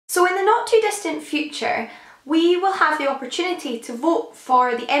So in the not too distant future, we will have the opportunity to vote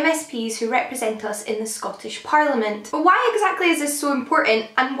for the MSPs who represent us in the Scottish Parliament. But why exactly is this so important,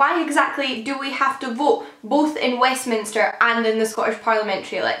 and why exactly do we have to vote both in Westminster and in the Scottish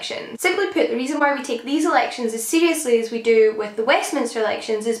parliamentary elections? Simply put, the reason why we take these elections as seriously as we do with the Westminster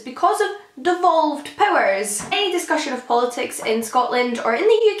elections is because of devolved powers. Any discussion of politics in Scotland or in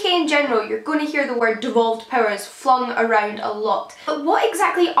the UK in general, you're going to hear the word devolved powers flung around a lot. But what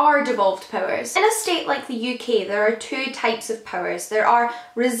exactly are devolved powers? In a state like the UK, there are two types of powers. There are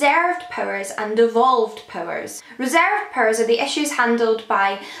reserved powers and devolved powers. Reserved powers are the issues handled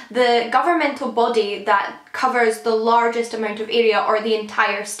by the governmental body that covers the largest amount of area, or the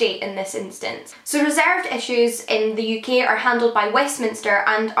entire state in this instance. So reserved issues in the UK are handled by Westminster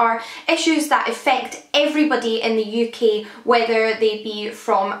and are issues that affect everybody in the UK, whether they be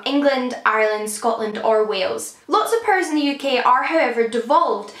from England, Ireland, Scotland or Wales. Lots of powers in the UK are, however,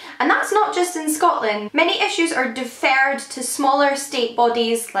 devolved, and that's not just in Scotland. Many issues are deferred to smaller state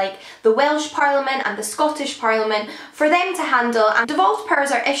bodies like the Welsh Parliament and the Scottish Parliament for them to handle, and devolved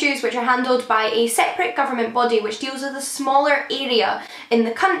powers are issues which are handled by a separate government body which deals with a smaller area in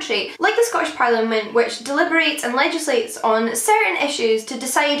the country, like the Scottish Parliament, which deliberates and legislates on certain issues to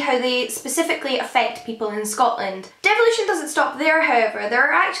decide how they specifically affect people in Scotland. Devolution doesn't stop there, however. There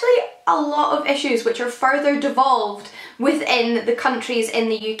are actually a lot of issues which are further devolved within the countries in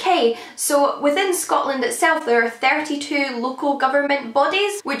the UK. So within Scotland itself, there are 32 local government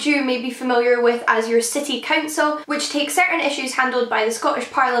bodies, which you may be familiar with as your city council, which take certain issues handled by the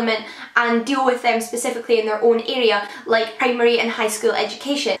Scottish Parliament and deal with them specifically in their own area, like primary and high school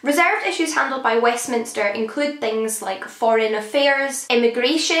education. Reserved issues handled by Westminster include things like foreign affairs,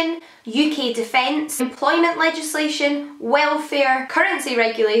 immigration, UK defence, employment legislation, welfare, currency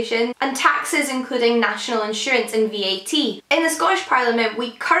regulation, and taxes including national insurance and VAT. In the Scottish Parliament,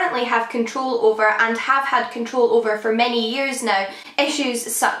 we currently have control over, and have had control over for many years now,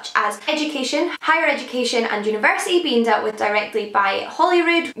 issues such as education, higher education and university being dealt with directly by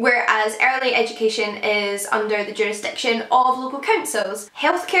Holyrood, whereas early education is under the jurisdiction of local councils.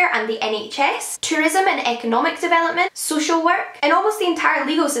 Healthcare and the NHS, tourism and economic development, social work, and almost the entire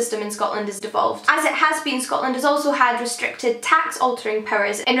legal system in Scotland is devolved. As it has been, Scotland has also had restricted tax altering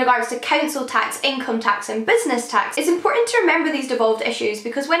powers in regards to council tax, income tax and business tax. It's important to remember these devolved issues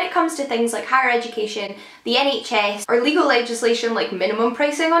because when it comes to things like higher education, the NHS, or legal legislation like minimum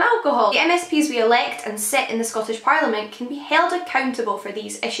pricing on alcohol, the MSPs we elect and sit in the Scottish Parliament can be held accountable for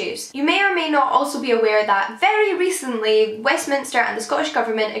these issues. You may or may not also be aware that very recently Westminster and the Scottish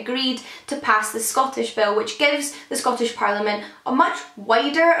Government agreed to pass the Scottish Bill, which gives the Scottish Parliament a much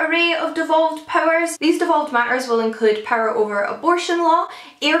wider array of devolved powers. These devolved matters will include power over abortion law,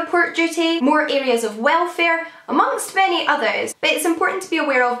 airport duty, more areas of welfare, amongst many others. But it's important to be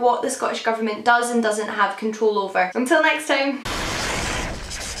aware of what the Scottish Government does and doesn't have control over. Until next time.